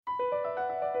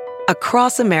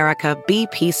Across America,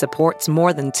 BP supports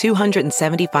more than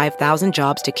 275,000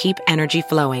 jobs to keep energy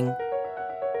flowing.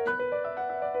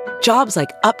 Jobs like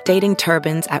updating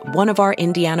turbines at one of our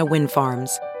Indiana wind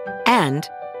farms and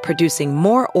producing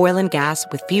more oil and gas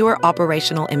with fewer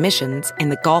operational emissions in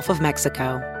the Gulf of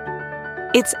Mexico.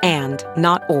 It's and,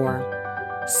 not or.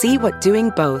 See what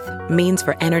doing both means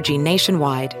for energy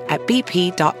nationwide at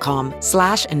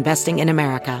bp.com/investing in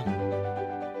America.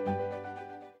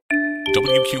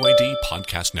 WQAD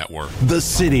Podcast Network. The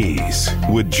Cities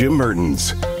with Jim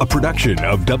Mertens, a production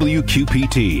of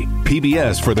WQPT,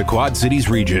 PBS for the Quad Cities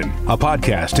region, a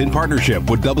podcast in partnership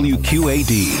with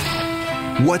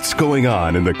WQAD. What's going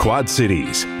on in the Quad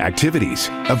Cities? Activities,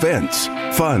 events,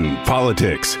 fun,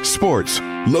 politics, sports,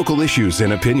 local issues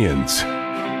and opinions.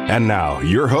 And now,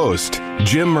 your host,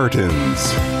 Jim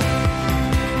Mertens.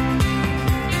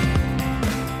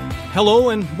 Hello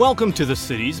and welcome to The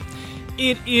Cities.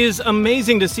 It is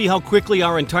amazing to see how quickly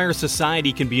our entire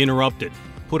society can be interrupted,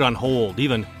 put on hold,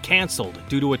 even canceled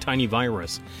due to a tiny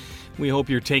virus. We hope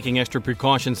you're taking extra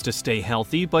precautions to stay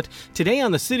healthy, but today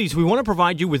on The Cities, we want to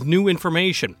provide you with new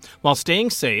information while staying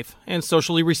safe and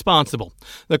socially responsible.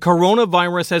 The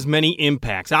coronavirus has many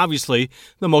impacts. Obviously,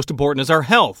 the most important is our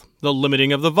health, the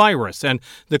limiting of the virus, and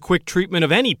the quick treatment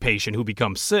of any patient who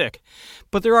becomes sick.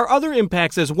 But there are other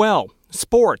impacts as well.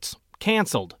 Sports,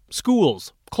 canceled,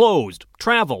 schools, closed,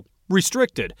 travel,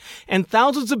 restricted, and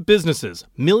thousands of businesses,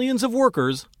 millions of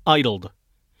workers, idled.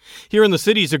 Here in the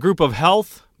cities, a group of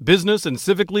health, business, and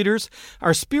civic leaders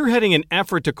are spearheading an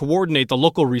effort to coordinate the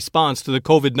local response to the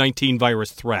COVID-19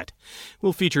 virus threat.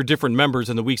 We'll feature different members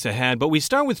in the weeks ahead, but we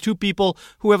start with two people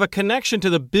who have a connection to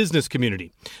the business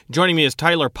community. Joining me is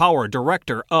Tyler Power,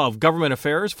 Director of Government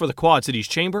Affairs for the Quad Cities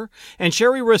Chamber, and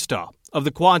Sherry Ristow of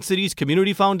the Quad Cities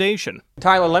Community Foundation.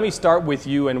 Tyler, let me start with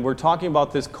you, and we're talking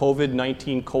about this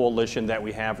COVID-19 coalition that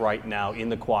we have right now in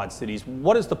the Quad Cities.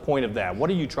 What is the point of that? What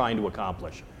are you trying to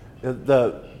accomplish?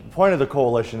 The point of the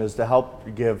coalition is to help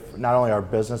give not only our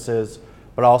businesses,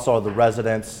 but also the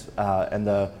residents and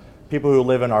the people who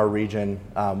live in our region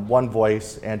one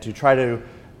voice, and to try to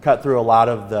cut through a lot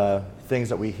of the things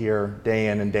that we hear day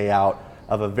in and day out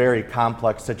of a very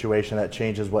complex situation that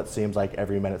changes what seems like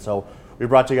every minute. So we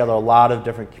brought together a lot of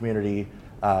different community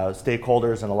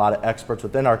stakeholders and a lot of experts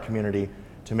within our community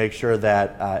to make sure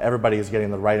that everybody is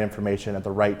getting the right information at the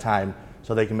right time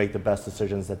so they can make the best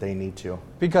decisions that they need to.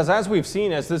 Because as we've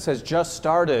seen, as this has just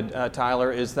started,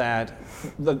 Tyler, is that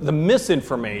the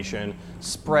misinformation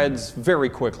spreads very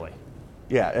quickly.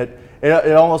 Yeah,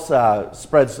 it almost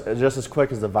spreads just as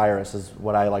quick as the virus is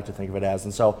what I like to think of it as.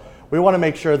 And so we want to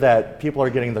make sure that people are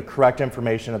getting the correct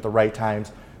information at the right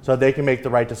times so that they can make the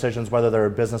right decisions, whether they're a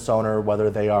business owner,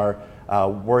 whether they are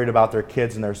worried about their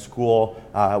kids in their school,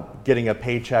 getting a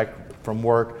paycheck from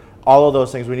work. All of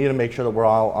those things, we need to make sure that we're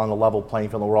all on a level playing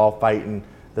field, and we're all fighting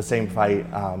the same fight,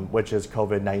 which is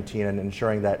COVID-19, and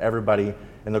ensuring that everybody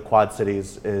in the Quad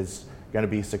Cities is going to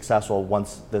be successful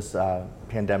once this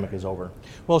pandemic is over.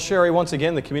 Well, Sherry, once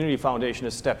again, the Community Foundation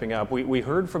is stepping up. We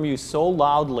heard from you so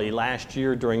loudly last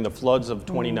year during the floods of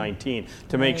 2019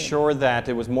 to make sure that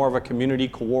it was more of a community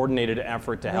coordinated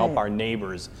effort to help our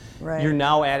neighbors. Right. You're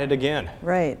now at it again.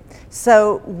 Right.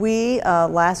 So we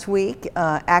last week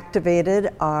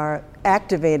activated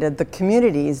the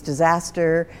community's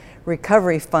disaster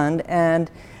recovery fund,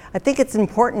 and I think it's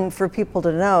important for people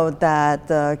to know that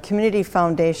the Community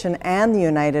Foundation and the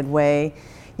United Way,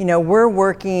 we're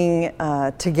working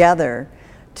together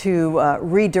to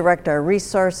redirect our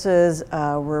resources.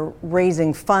 We're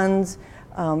raising funds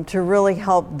to really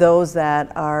help those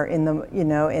that are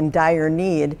in dire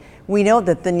need. We know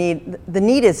that the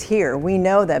need is here. We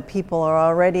know that people are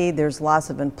already, there's loss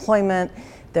of employment.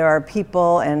 There are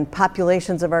people and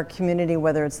populations of our community,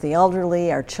 whether it's the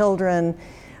elderly, our children,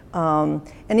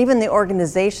 and even the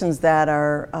organizations that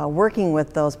are working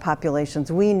with those populations.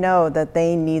 We know that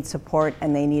they need support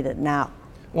and they need it now.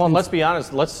 Well, and let's be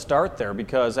honest, let's start there,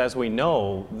 because as we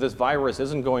know, this virus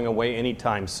isn't going away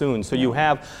anytime soon. So you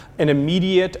have an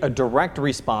immediate, a direct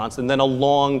response, and then a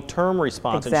long-term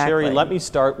response. Exactly. And Sherry, let me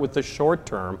start with the short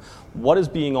term. What is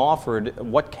being offered,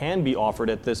 what can be offered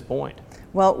at this point?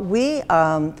 Well, we,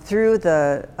 through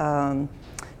the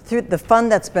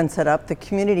fund that's been set up, the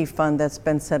community fund that's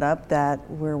been set up, that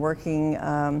we're working,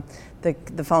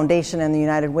 the foundation and the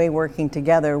United Way working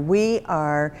together, we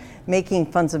are making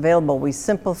funds available. We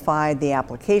simplified the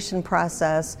application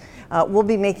process. We'll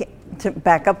be making, to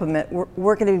back up a minute,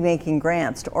 we're going to be making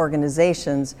grants to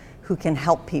organizations who can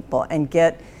help people and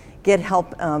get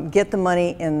help, get the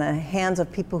money in the hands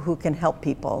of people who can help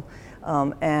people.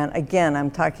 And again,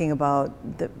 I'm talking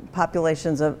about the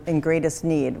populations in greatest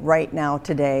need right now,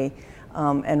 today,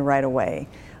 and right away.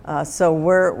 So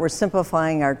we're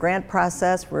simplifying our grant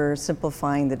process, we're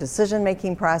simplifying the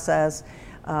decision-making process.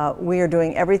 We are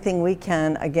doing everything we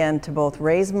can, again, to both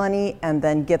raise money and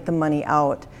then get the money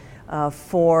out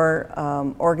for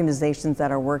organizations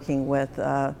that are working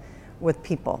with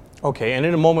people. Okay, and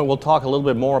in a moment we'll talk a little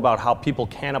bit more about how people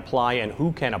can apply and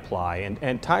who can apply.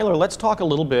 And Tyler, let's talk a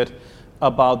little bit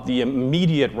about the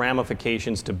immediate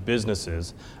ramifications to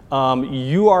businesses.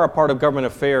 You are a part of government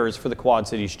affairs for the Quad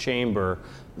Cities Chamber.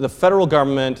 The federal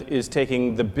government is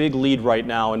taking the big lead right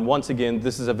now, and once again,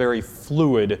 this is a very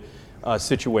fluid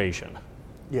situation.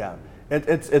 Yeah,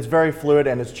 it's very fluid,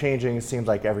 and it's changing, it seems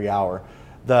like, every hour.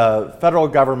 The federal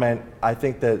government, I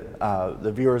think that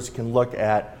the viewers can look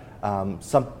at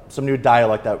some new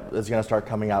dialect that is going to start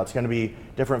coming out. It's going to be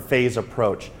different phase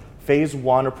approach. Phase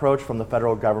one approach from the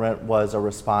federal government was a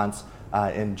response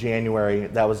in January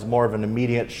that was more of an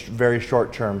immediate, very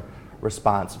short-term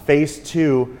response. Phase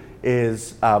two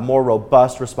is a more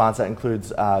robust response that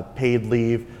includes paid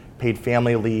leave, paid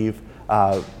family leave,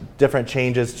 different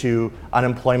changes to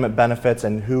unemployment benefits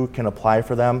and who can apply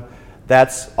for them.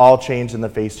 That's all changed in the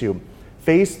phase two.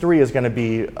 Phase three is going to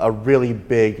be a really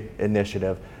big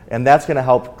initiative, and that's going to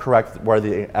help correct where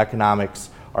the economics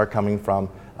are coming from.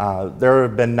 There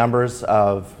have been numbers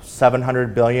of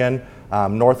 $700 billion,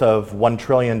 north of $1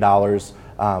 trillion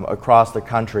across the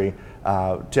country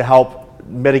to help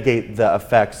mitigate the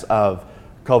effects of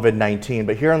COVID-19.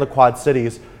 But here in the Quad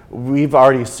Cities, we've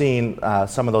already seen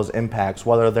some of those impacts,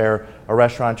 whether they're a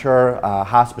restaurateur,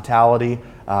 hospitality,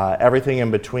 everything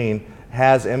in between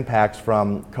has impacts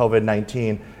from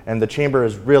COVID-19. And the Chamber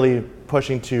is really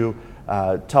pushing to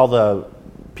tell the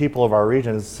people of our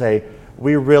regions, say,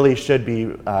 we really should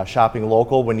be shopping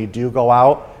local when you do go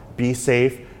out, be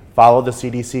safe, follow the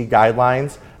CDC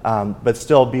guidelines, but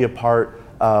still be a part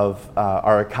of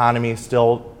our economy,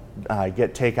 still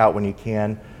get takeout when you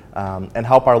can, and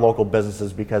help our local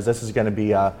businesses, because this is going to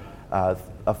be a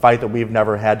fight that we've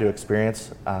never had to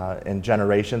experience in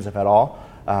generations, if at all.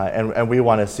 And we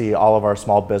want to see all of our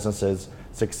small businesses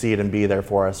succeed and be there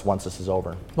for us once this is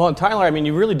over. Well, and Tyler, I mean,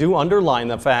 you really do underline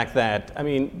the fact that, I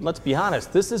mean, let's be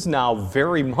honest, this is now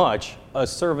very much a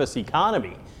service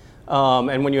economy.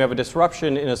 And when you have a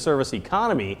disruption in a service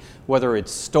economy, whether it's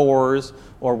stores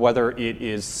or whether it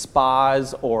is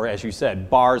spas or, as you said,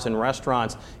 bars and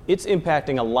restaurants, it's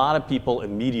impacting a lot of people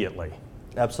immediately.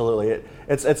 Absolutely.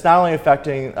 It's not only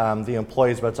affecting the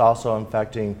employees, but it's also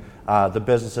affecting the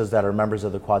businesses that are members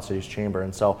of the Quad Cities Chamber.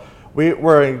 And so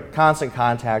we're in constant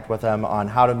contact with them on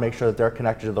how to make sure that they're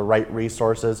connected to the right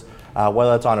resources,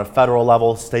 whether it's on a federal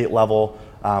level, state level,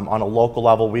 on a local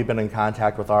level. We've been in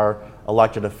contact with our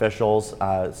elected officials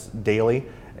daily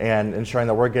and ensuring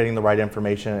that we're getting the right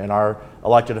information. And our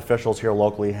elected officials here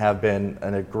locally have been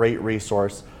a great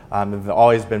resource. Have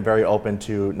always been very open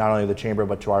to not only the Chamber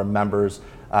but to our members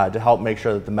to help make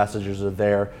sure that the messages are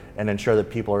there and ensure that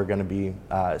people are going to be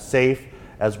safe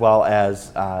as well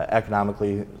as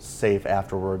economically safe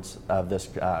afterwards of this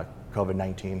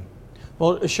COVID-19.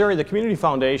 Well, Sherry, the Community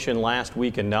Foundation last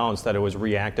week announced that it was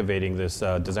reactivating this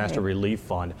disaster relief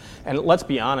fund. And let's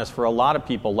be honest, for a lot of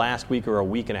people last week or a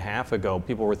week and a half ago,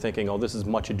 people were thinking, oh, this is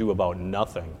much ado about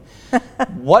nothing.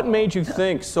 What made you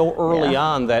think so early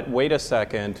on that, wait a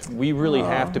second, we really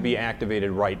have to be activated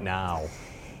right now?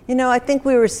 You know, I think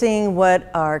we were seeing what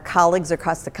our colleagues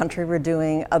across the country were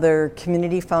doing, other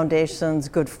community foundations,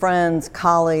 good friends,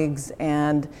 colleagues,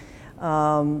 and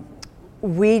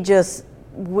we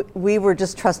were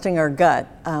just trusting our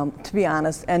gut, to be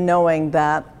honest, and knowing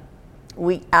that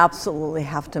we absolutely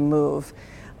have to move.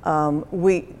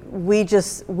 We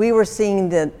were seeing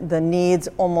the needs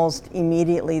almost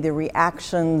immediately, the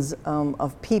reactions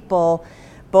of people,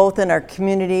 both in our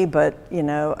community, but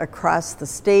across the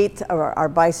state, or our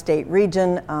bi-state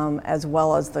region, as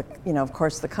well as of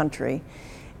course, the country,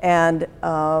 and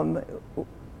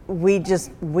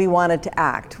we wanted to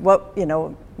act.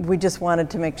 We just wanted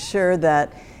to make sure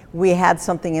that we had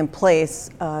something in place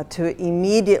to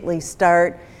immediately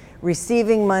start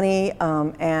receiving money,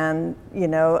 and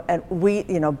we,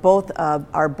 both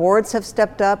our boards have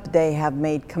stepped up. They have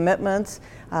made commitments.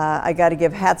 I got to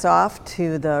give hats off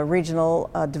to the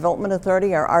Regional Development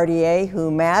Authority, our RDA,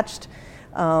 who matched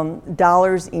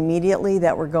dollars immediately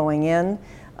that were going in,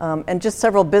 and just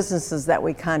several businesses that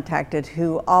we contacted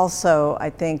who also,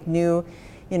 I think, knew.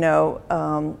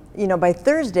 By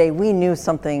Thursday we knew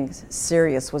something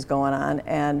serious was going on,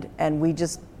 and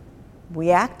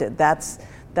we acted. That's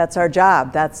our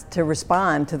job. That's to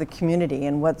respond to the community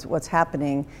and what's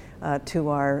happening to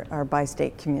our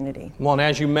bi-state community. Well, and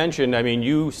as you mentioned, I mean,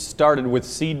 you started with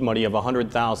seed money of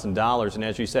 $100,000, and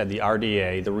as you said, the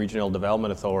RDA, the Regional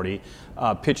Development Authority,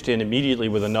 pitched in immediately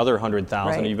with another $100,000.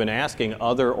 Right. You've been asking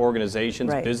other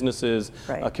organizations, Right. businesses,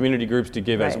 Right. community groups to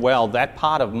give as Right. well. That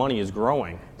pot of money is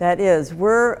growing. That is,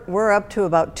 we're up to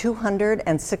about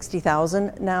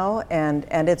 $260,000 now, and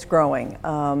it's growing.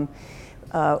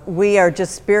 We are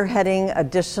just spearheading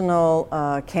additional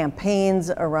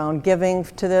campaigns around giving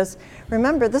to this.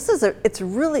 Remember, this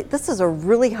is a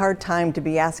really hard time to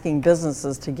be asking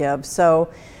businesses to give. So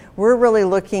we're really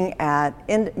looking at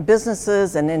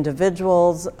businesses and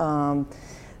individuals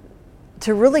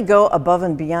to really go above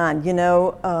and beyond. You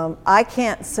know, I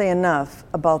can't say enough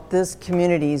about this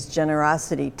community's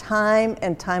generosity. Time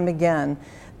and time again,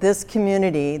 this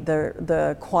community,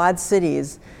 the Quad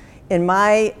Cities, in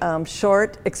my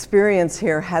short experience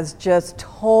here, has just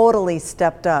totally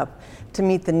stepped up to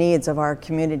meet the needs of our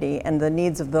community and the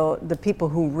needs of the people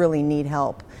who really need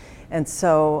help. And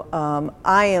so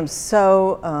I am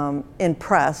so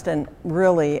impressed, and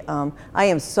really I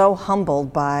am so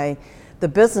humbled by the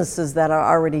businesses that are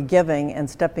already giving and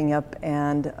stepping up,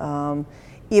 and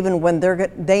even when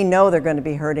they know they're going to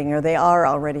be hurting, or they are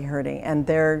already hurting, and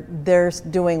they're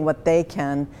doing what they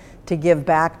can to give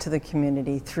back to the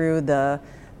community through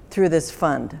this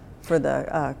fund for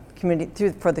the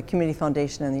Community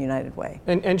Foundation and the United Way.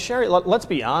 And Sherry, let's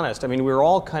be honest. I mean, we're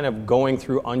all kind of going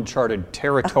through uncharted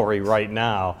territory right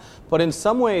now, but in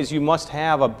some ways you must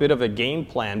have a bit of a game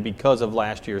plan because of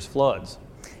last year's floods.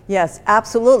 Yes,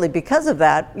 absolutely. Because of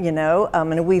that, you know,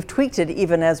 and we've tweaked it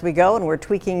even as we go, and we're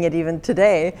tweaking it even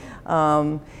today.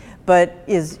 But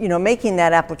is, you know, making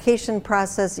that application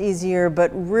process easier,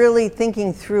 but really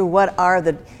thinking through what are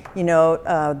the, you know,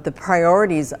 the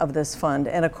priorities of this fund.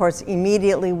 And of course,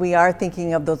 immediately we are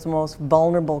thinking of those most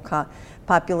vulnerable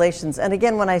populations. And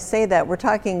again, when I say that, we're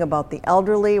talking about the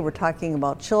elderly, we're talking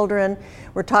about children,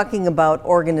 we're talking about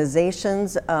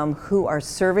organizations who are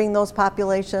serving those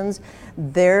populations.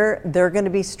 They're going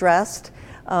to be stressed.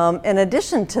 In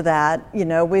addition to that, you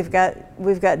know, we've got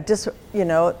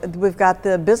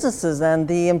the businesses and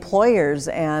the employers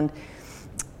and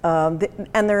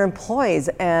their employees,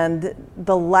 and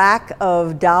the lack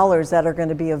of dollars that are going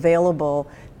to be available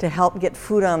to help get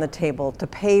food on the table, to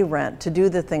pay rent, to do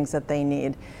the things that they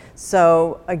need.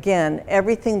 So again,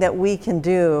 everything that we can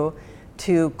do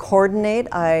to coordinate.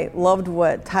 I loved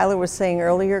what Tyler was saying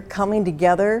earlier, coming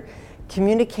together,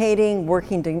 communicating,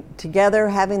 working together,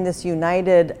 having this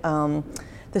united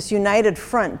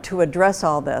front to address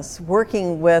all this,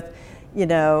 working with, you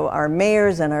know, our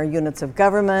mayors and our units of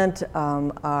government,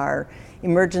 our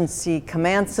emergency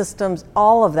command systems,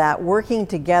 all of that working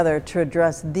together to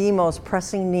address the most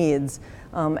pressing needs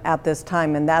at this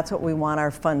time, and that's what we want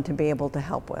our fund to be able to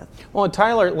help with. Well, and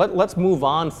Tyler, let's move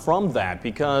on from that,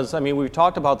 because I mean, we've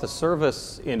talked about the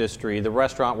service industry, the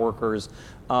restaurant workers,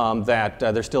 that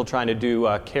they're still trying to do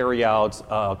carry-outs,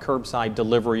 curbside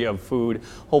delivery of food.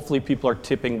 Hopefully people are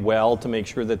tipping well to make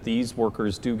sure that these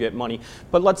workers do get money.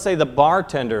 But let's say the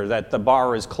bartender, that the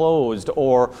bar is closed,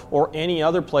 or any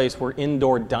other place where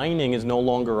indoor dining is no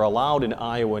longer allowed in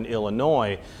Iowa and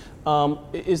Illinois.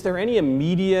 Is there any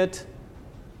immediate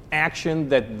action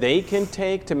that they can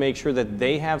take to make sure that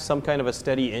they have some kind of a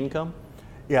steady income?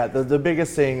 Yeah, the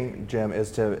biggest thing, Jim,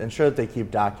 is to ensure that they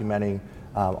keep documenting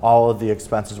all of the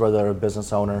expenses, whether they're a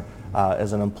business owner,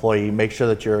 as an employee. Make sure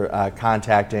that you're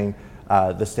contacting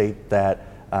the state that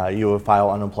you would file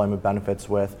unemployment benefits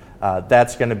with.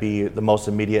 That's going to be the most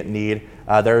immediate need.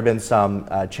 There have been some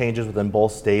changes within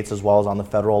both states as well as on the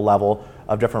federal level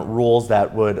of different rules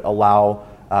that would allow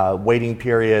waiting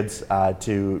periods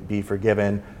to be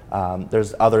forgiven.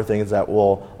 There's other things that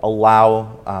will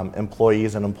allow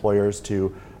employees and employers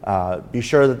to be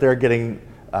sure that they're getting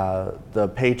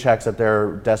the paychecks that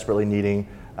they're desperately needing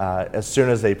as soon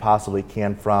as they possibly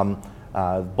can from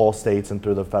both states and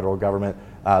through the federal government.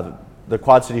 The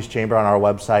Quad Cities Chamber on our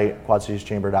website,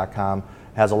 quadcitieschamber.com,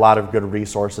 has a lot of good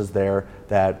resources there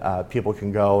that people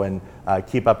can go and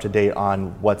keep up to date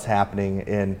on what's happening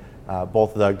in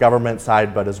both the government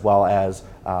side, but as well as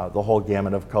the whole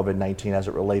gamut of COVID-19 as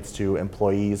it relates to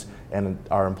employees and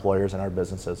our employers and our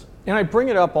businesses. And I bring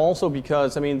it up also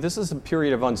because, I mean, this is a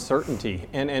period of uncertainty,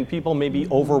 and people may be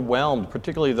overwhelmed,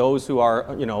 particularly those who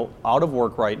are, you know, out of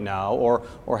work right now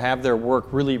or have their work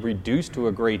really reduced to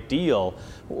a great deal.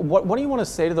 What do you want to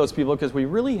say to those people? Because we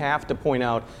really have to point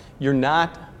out, you're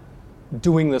not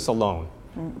doing this alone.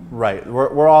 Right,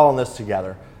 we're all in this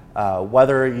together.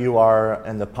 Whether you are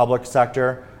in the public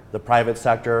sector, the private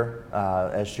sector,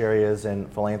 as Sherry is in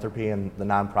philanthropy and the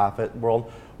nonprofit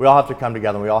world. We all have to come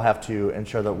together. We all have to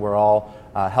ensure that we're all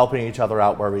helping each other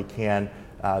out where we can.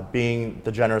 Being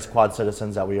the generous Quad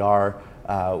citizens that we are,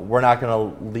 we're not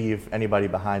going to leave anybody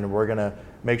behind, and we're going to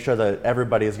make sure that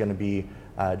everybody is going to be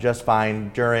just fine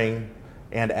during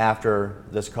and after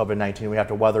this COVID-19. We have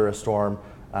to weather a storm,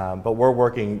 but we're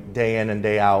working day in and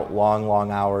day out,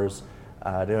 long hours,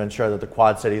 to ensure that the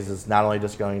Quad Cities is not only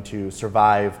just going to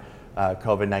survive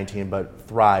COVID-19, but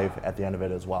thrive at the end of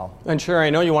it as well. And Sherry, I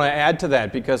know you want to add to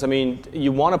that because, I mean,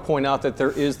 you want to point out that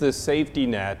there is this safety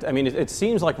net. I mean, it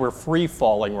seems like we're free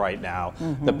falling right now.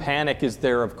 Mm-hmm. The panic is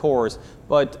there, of course,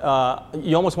 but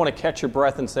you almost want to catch your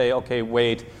breath and say, okay,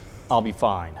 wait, I'll be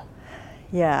fine.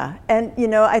 Yeah, and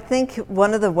I think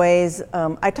one of the ways,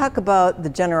 I talk about the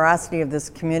generosity of this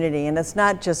community, and it's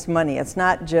not just money, it's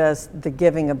not just the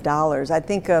giving of dollars. I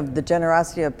think of the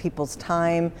generosity of people's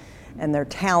time and their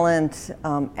talent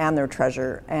and their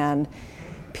treasure, and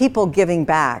people giving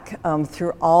back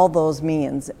through all those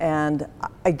means. And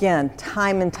again,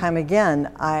 time and time again,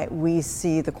 we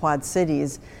see the Quad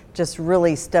Cities just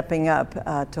really stepping up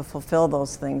to fulfill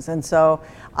those things. And so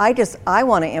I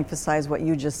want to emphasize what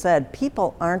you just said.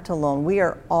 People aren't alone. We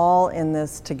are all in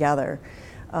this together.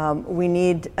 We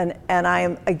need, and I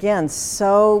am again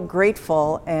so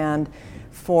grateful and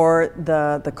for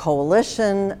the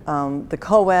coalition, the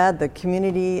COED, the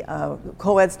community,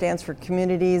 COED stands for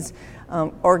communities,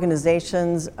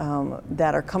 organizations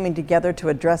that are coming together to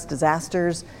address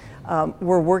disasters.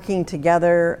 We're working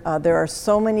together. There are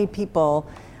so many people.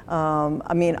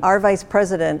 I mean, our vice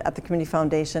president at the Community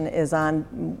Foundation is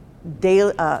on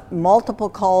daily, multiple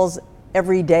calls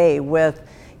every day with,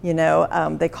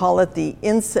 they call it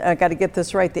I got to get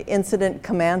this right, the Incident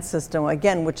Command System,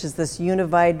 again, which is this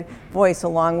unified voice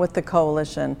along with the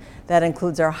coalition that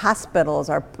includes our hospitals,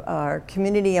 our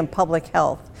community and public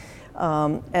health,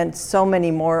 and so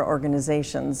many more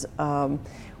organizations.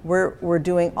 We're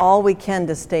doing all we can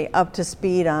to stay up to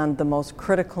speed on the most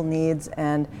critical needs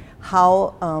and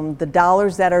how the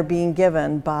dollars that are being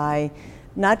given by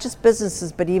not just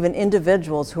businesses, but even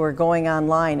individuals who are going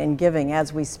online and giving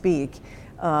as we speak,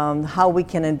 how we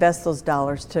can invest those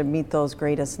dollars to meet those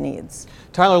greatest needs.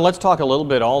 Tyler, let's talk a little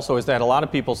bit also is that a lot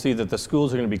of people see that the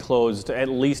schools are going to be closed at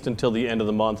least until the end of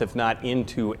the month, if not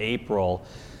into April.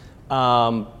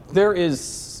 There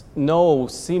is no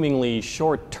seemingly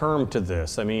short term to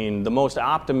this. I mean, the most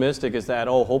optimistic is that,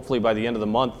 hopefully by the end of the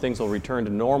month things will return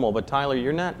to normal. But Tyler,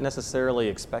 you're not necessarily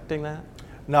expecting that?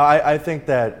 No, I think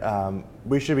that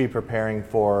we should be preparing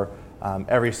for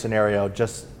every scenario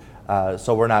just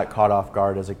so we're not caught off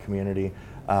guard as a community.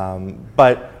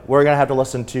 But we're going to have to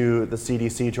listen to the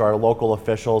CDC, to our local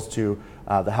officials, to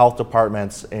the health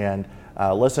departments, and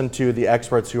listen to the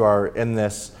experts who are in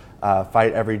this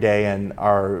fight every day and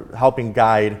are helping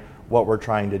guide what we're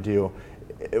trying to do.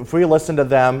 If we listen to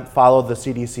them, follow the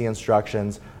CDC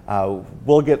instructions,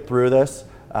 we'll get through this.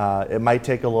 It might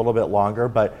take a little bit longer,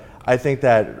 but I think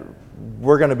that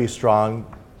we're going to be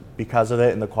strong because of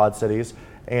it in the Quad Cities.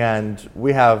 And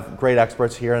we have great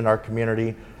experts here in our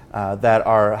community that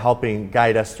are helping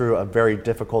guide us through a very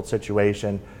difficult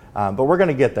situation. But we're going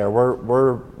to get there.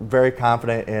 We're very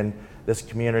confident in this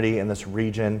community, in this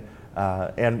region.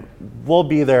 And we'll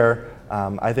be there,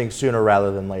 I think, sooner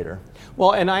rather than later.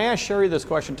 Well, and I asked Sherry this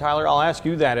question, Tyler, I'll ask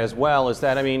you that as well, is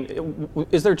that, I mean,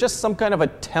 is there just some kind of a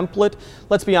template?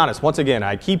 Let's be honest, once again,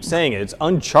 I keep saying it, it's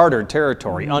uncharted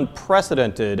territory,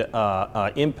 unprecedented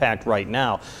impact right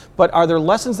now. But are there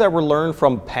lessons that were learned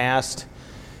from past,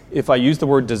 if I use the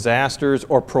word disasters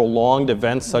or prolonged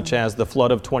events such as the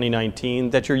flood of 2019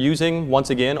 that you're using, once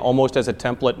again, almost as a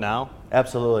template now?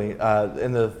 Absolutely.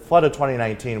 In the flood of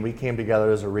 2019, we came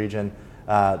together as a region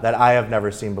that I have never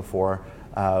seen before.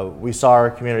 We saw our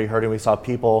community hurting. We saw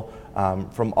people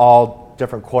from all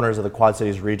different corners of the Quad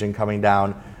Cities region coming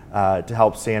down to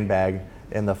help sandbag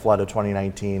in the flood of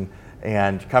 2019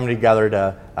 and coming together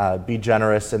to be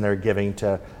generous in their giving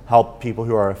to help people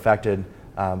who are affected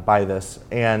by this.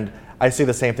 And I see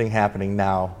the same thing happening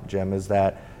now, Jim, is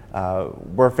that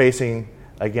we're facing,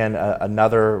 again,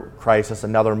 another crisis,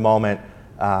 another moment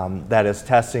that is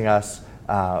testing us.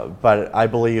 But I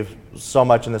believe so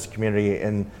much in this community,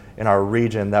 in our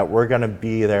region, that we're going to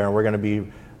be there and we're going to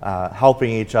be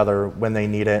helping each other when they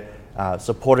need it,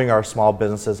 supporting our small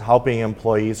businesses, helping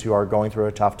employees who are going through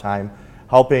a tough time,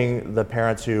 helping the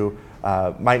parents who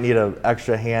might need an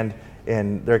extra hand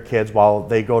in their kids while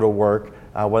they go to work,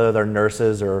 whether they're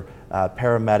nurses or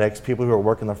paramedics, people who are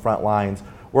working the front lines.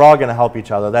 We're all going to help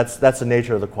each other. That's the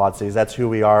nature of the Quad Cities. That's who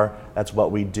we are. That's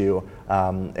what we do.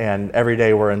 And every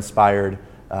day we're inspired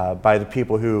by the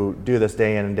people who do this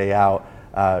day in and day out,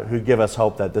 who give us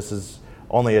hope that this is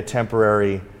only a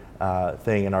temporary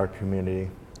thing in our community.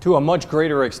 To a much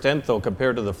greater extent, though,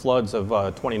 compared to the floods of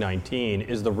 2019,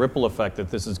 is the ripple effect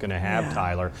that this is going to have,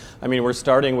 Tyler. I mean, we're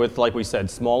starting with, like we said,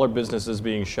 smaller businesses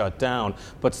being shut down,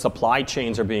 but supply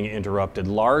chains are being interrupted.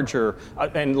 Larger,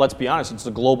 and let's be honest, it's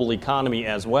a global economy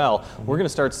as well. We're going to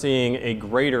start seeing a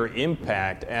greater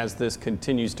impact as this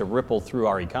continues to ripple through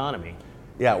our economy.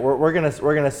 Yeah, we're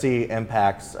gonna see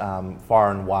impacts far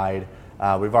and wide.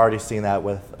 We've already seen that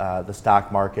with the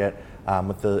stock market.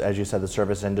 With the, as you said, the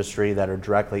service industry that are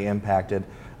directly impacted.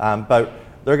 But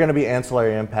there are going to be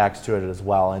ancillary impacts to it as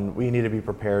well, and we need to be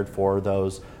prepared for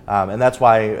those. And that's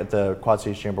why at the Quad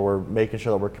Cities Chamber, we're making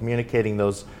sure that we're communicating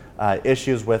those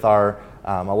issues with our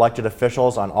elected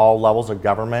officials on all levels of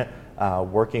government,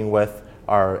 working with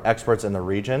our experts in the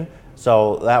region.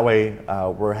 So that way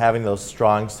we're having those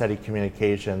strong, steady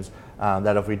communications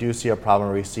that if we do see a problem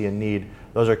or we see a need,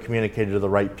 those are communicated to the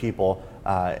right people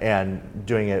and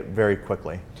doing it very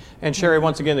quickly. And Sherry,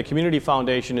 once again, the Community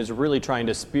Foundation is really trying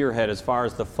to spearhead as far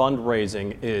as the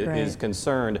fundraising is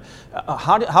concerned.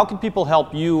 How can people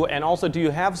help you? And also, do you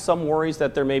have some worries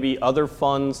that there may be other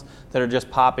funds that are just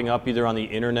popping up either on the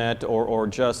internet or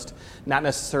just not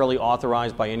necessarily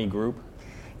authorized by any group?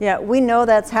 Yeah, we know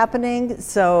that's happening,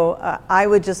 so I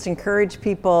would just encourage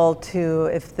people to,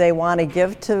 if they want to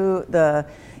give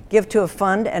to a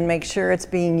fund and make sure it's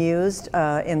being used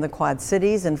in the Quad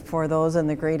Cities and for those in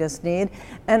the greatest need.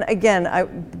 And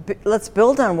again, let's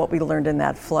build on what we learned in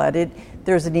that flood.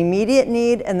 There's an immediate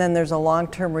need and then there's a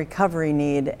long-term recovery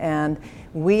need, and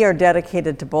we are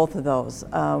dedicated to both of those.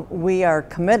 We are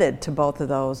committed to both of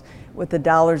those with the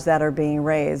dollars that are being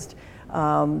raised.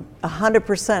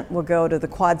 100% will go to the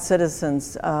Quad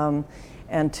citizens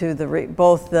and to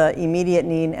both the immediate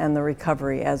need and the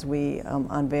recovery as we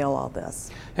unveil all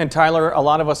this. And Tyler, a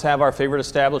lot of us have our favorite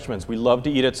establishments. We love to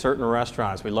eat at certain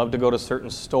restaurants. We love to go to certain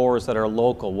stores that are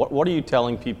local. What are you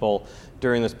telling people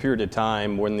during this period of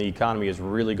time when the economy is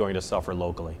really going to suffer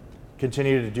locally?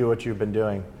 Continue to do what you've been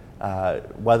doing.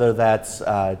 Whether that's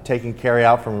taking carry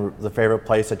out from the favorite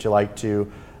place that you like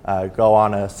to go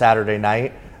on a Saturday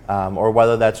night, or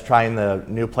whether that's trying the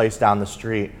new place down the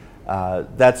street.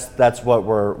 That's what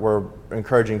we're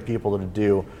encouraging people to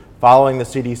do, following the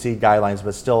CDC guidelines,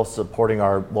 but still supporting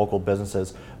our local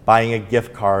businesses, buying a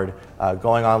gift card,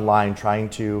 going online, trying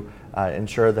to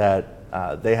ensure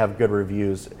that they have good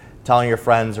reviews, telling your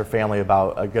friends or family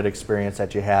about a good experience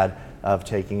that you had of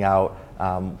taking out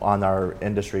on our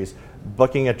industries,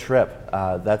 booking a trip.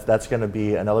 That's going to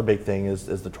be another big thing is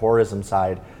the tourism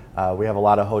side. We have a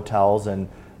lot of hotels and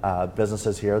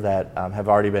businesses here that have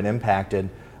already been impacted.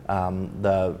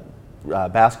 The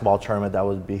basketball tournament that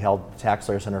would be held at the Tax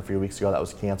Layer Center a few weeks ago that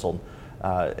was canceled.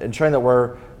 Ensuring that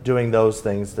we're doing those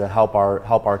things to help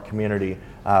our community.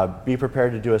 Be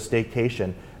prepared to do a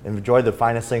staycation. Enjoy the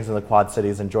finest things in the Quad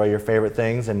Cities. Enjoy your favorite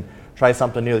things and try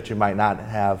something new that you might not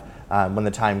have when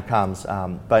the time comes.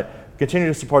 But continue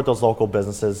to support those local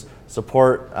businesses,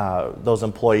 support those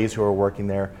employees who are working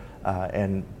there,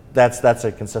 and that's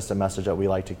a consistent message that we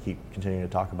like to keep continuing to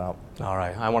talk about. All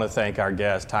right. I want to thank our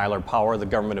guest, Tyler Power, the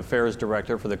Government Affairs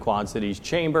Director for the Quad Cities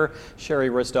Chamber, Sherry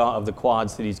Ristaw of the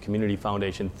Quad Cities Community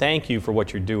Foundation. Thank you for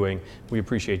what you're doing. We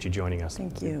appreciate you joining us.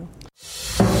 Thank you.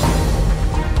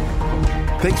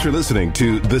 Thanks for listening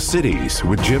to The Cities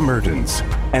with Jim Mertens.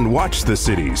 And watch The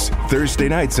Cities Thursday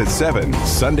nights at 7,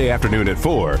 Sunday afternoon at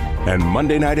 4, and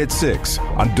Monday night at 6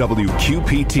 on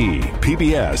WQPT,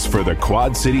 PBS for the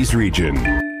Quad Cities region.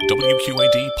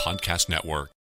 WQAD Podcast Network.